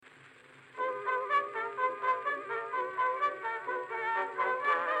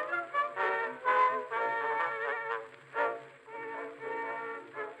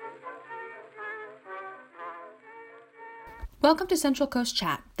Welcome to Central Coast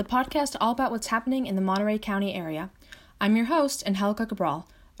Chat, the podcast all about what's happening in the Monterey County area. I'm your host, Angelica Cabral,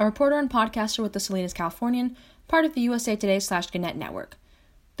 a reporter and podcaster with the Salinas Californian, part of the USA Today/Gannett network.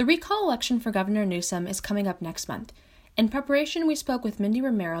 The recall election for Governor Newsom is coming up next month. In preparation, we spoke with Mindy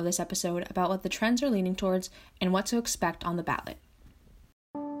Romero this episode about what the trends are leaning towards and what to expect on the ballot.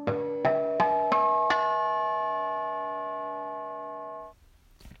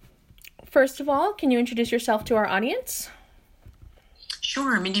 First of all, can you introduce yourself to our audience?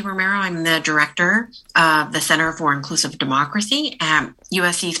 Sure. Mindy Romero. I'm the director of the Center for Inclusive Democracy at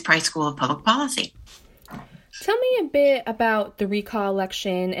USC's Price School of Public Policy. Tell me a bit about the recall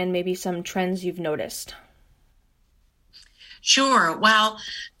election and maybe some trends you've noticed. Sure. Well,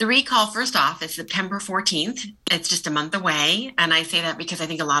 the recall, first off, is September 14th. It's just a month away. And I say that because I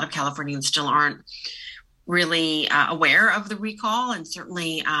think a lot of Californians still aren't really aware of the recall and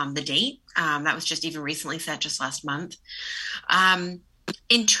certainly the date. That was just even recently set, just last month.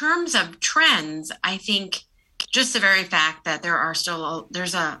 In terms of trends, I think just the very fact that there's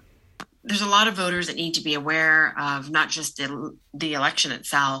a lot of voters that need to be aware of not just the election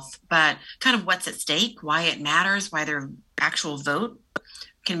itself, but kind of what's at stake, why it matters, why their actual vote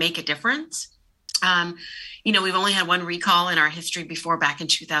can make a difference. We've only had one recall in our history before, back in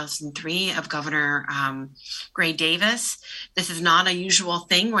 2003, of Governor Gray Davis. This is not a usual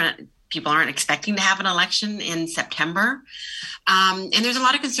thing when people aren't expecting to have an election in September. And there's a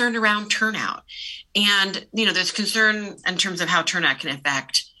lot of concern around turnout. And, there's concern in terms of how turnout can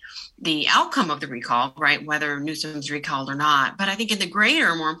affect the outcome of the recall, right? Whether Newsom's recalled or not. But I think in the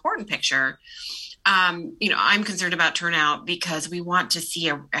greater, more important picture, I'm concerned about turnout because we want to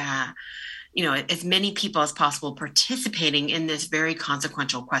see as many people as possible participating in this very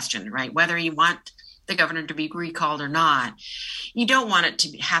consequential question, right? Whether you want the governor to be recalled or not, you don't want it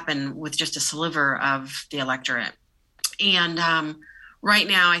to happen with just a sliver of the electorate. And right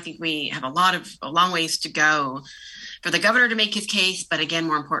now, I think we have a long ways to go for the governor to make his case, but again,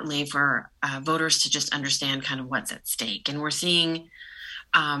 more importantly, for voters to just understand kind of what's at stake. And we're seeing,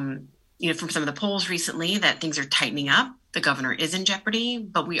 from some of the polls recently, that things are tightening up. The governor is in jeopardy,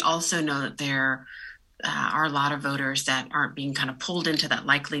 but we also know that there are a lot of voters that aren't being kind of pulled into that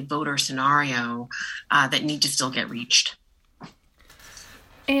likely voter scenario that need to still get reached.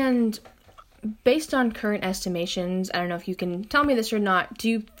 And based on current estimations, I don't know if you can tell me this or not, do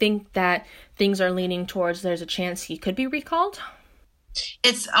you think that things are leaning towards there's a chance he could be recalled?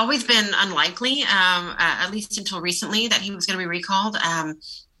 It's always been unlikely, at least until recently, that he was going to be recalled.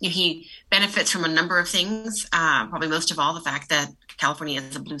 He benefits from a number of things, probably most of all the fact that California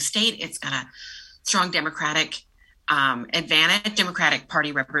is a blue state. It's got a strong Democratic advantage, Democratic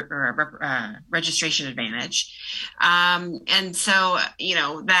Party registration advantage. And so,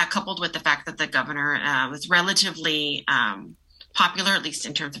 that coupled with the fact that the governor was relatively popular, at least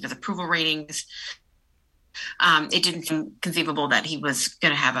in terms of his approval ratings, it didn't seem conceivable that he was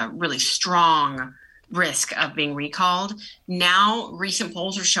going to have a really strong risk of being recalled. Now, recent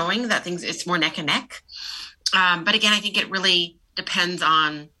polls are showing that it's more neck and neck. But again, I think it really depends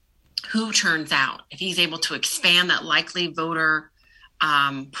on who turns out. If he's able to expand that likely voter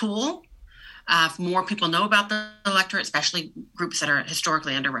pool, if more people know about the electorate, especially groups that are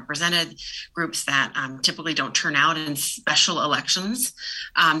historically underrepresented, groups that typically don't turn out in special elections,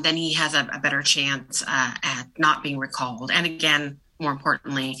 then he has a better chance at not being recalled. And again, more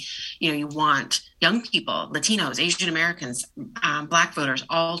importantly, you want young people, Latinos, Asian Americans, Black voters,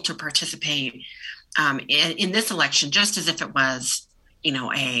 all to participate in this election, just as if it was,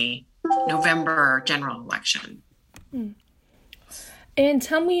 a November general election. And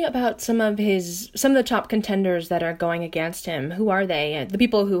tell me about some of the top contenders that are going against him. Who are they? The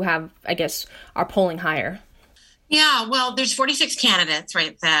people who are polling higher. Yeah, well, there's 46 candidates,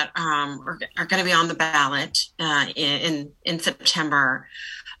 right, that are going to be on the ballot in September.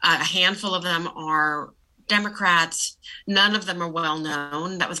 A handful of them are Democrats. None of them are well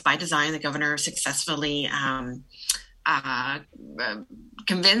known. That was by design. The governor successfully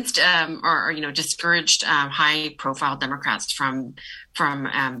convinced or discouraged high-profile Democrats from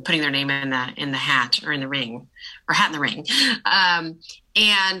putting their name in the hat or in the ring, or hat in the ring.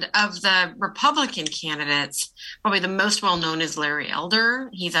 And of the Republican candidates, probably the most well-known is Larry Elder.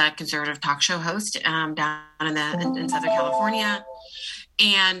 He's a conservative talk show host down in Southern California.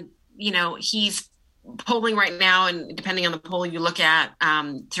 And, he's polling right now, and depending on the poll you look at,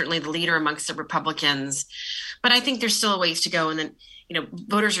 certainly the leader amongst the Republicans. But I think there's still a ways to go. And then,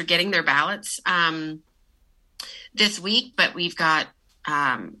 voters are getting their ballots this week, but we've got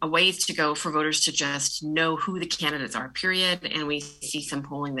a ways to go for voters to just know who the candidates are, period. And we see some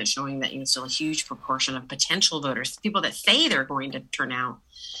polling that's showing that still a huge proportion of potential voters, people that say they're going to turn out,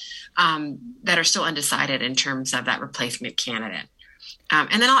 that are still undecided in terms of that replacement candidate.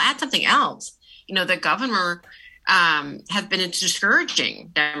 And then I'll add something else. The governor has been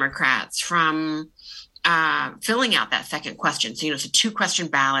discouraging Democrats from filling out that second question. So, it's a 2-question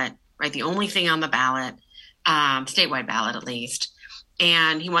ballot, right? The only thing on the ballot, statewide ballot at least.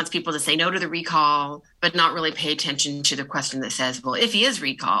 And he wants people to say no to the recall, but not really pay attention to the question that says, well, if he is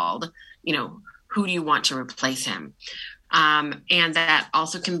recalled, who do you want to replace him? And that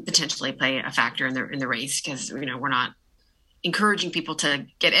also can potentially play a factor in the race, because, we're not encouraging people to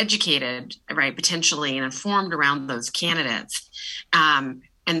get educated, right, potentially, and informed around those candidates. And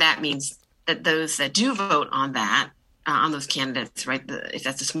that means that those that do vote on that, on those candidates, right, if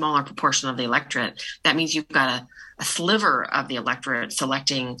that's a smaller proportion of the electorate, that means you've got a sliver of the electorate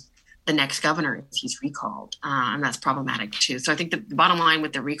selecting the next governor if he's recalled. And that's problematic too. So I think the bottom line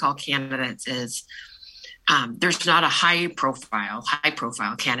with the recall candidates is there's not a high profile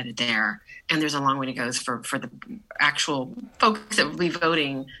candidate there. And there's a long way to go for the actual folks that will be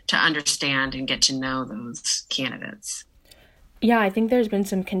voting to understand and get to know those candidates. Yeah, I think there's been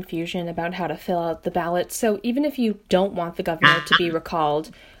some confusion about how to fill out the ballot. So even if you don't want the governor to be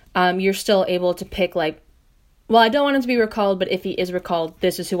recalled, you're still able to pick I don't want him to be recalled, but if he is recalled,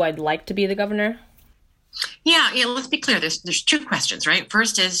 this is who I'd like to be the governor. Yeah, let's be clear. There's 2 questions, right?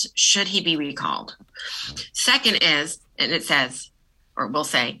 First is, should he be recalled? Second is, and it says, or will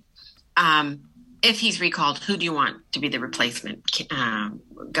say, if he's recalled, who do you want to be the replacement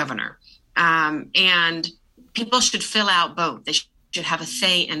governor? And people should fill out both. They should have a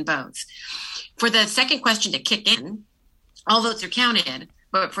say in both. For the second question to kick in, all votes are counted.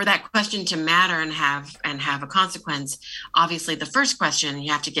 But for that question to matter and have a consequence, obviously the first question, you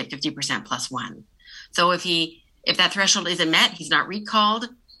have to get 50% plus 1. So if that threshold isn't met, he's not recalled,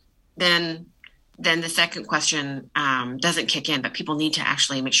 then the second question doesn't kick in. But people need to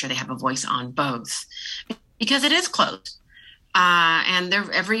actually make sure they have a voice on both, because it is close, and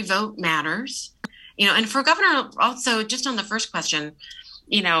every vote matters. And for governor also, just on the first question,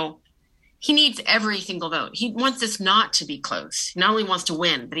 he needs every single vote. He wants this not to be close. He not only wants to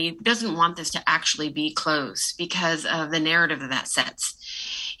win, but he doesn't want this to actually be close because of the narrative that sets.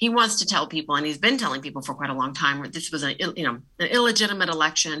 He wants to tell people, and he's been telling people for quite a long time, that this was an illegitimate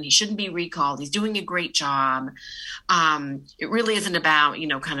election. He shouldn't be recalled. He's doing a great job. It really isn't about,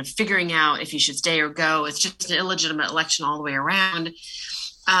 kind of figuring out if he should stay or go. It's just an illegitimate election all the way around.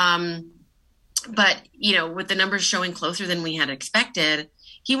 But, with the numbers showing closer than we had expected,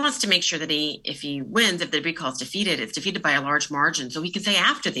 he wants to make sure that if he wins, if the recall is defeated, it's defeated by a large margin. So he can say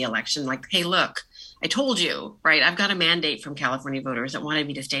after the election, hey, look, I told you, right? I've got a mandate from California voters that wanted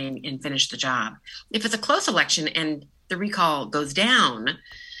me to stay and finish the job. If it's a close election and the recall goes down,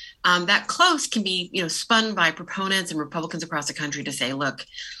 that close can be, spun by proponents and Republicans across the country to say, look,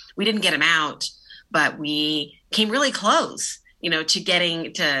 we didn't get him out, but we came really close, to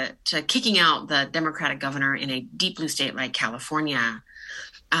getting to kicking out the Democratic governor in a deep blue state like California.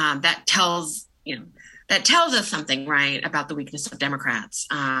 That tells us something, right, about the weakness of Democrats,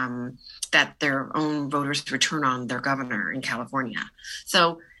 that their own voters return on their governor in California.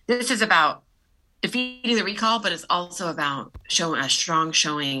 So this is about defeating the recall, but it's also about showing a strong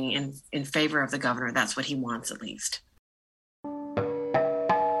showing in favor of the governor. That's what he wants, at least.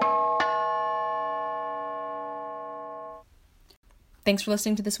 Thanks for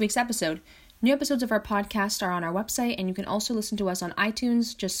listening to this week's episode. New episodes of our podcast are on our website, and you can also listen to us on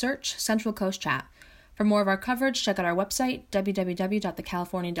iTunes. Just search Central Coast Chat. For more of our coverage, check out our website,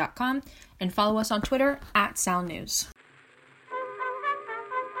 www.thecalifornian.com, and follow us on Twitter @SoundNews.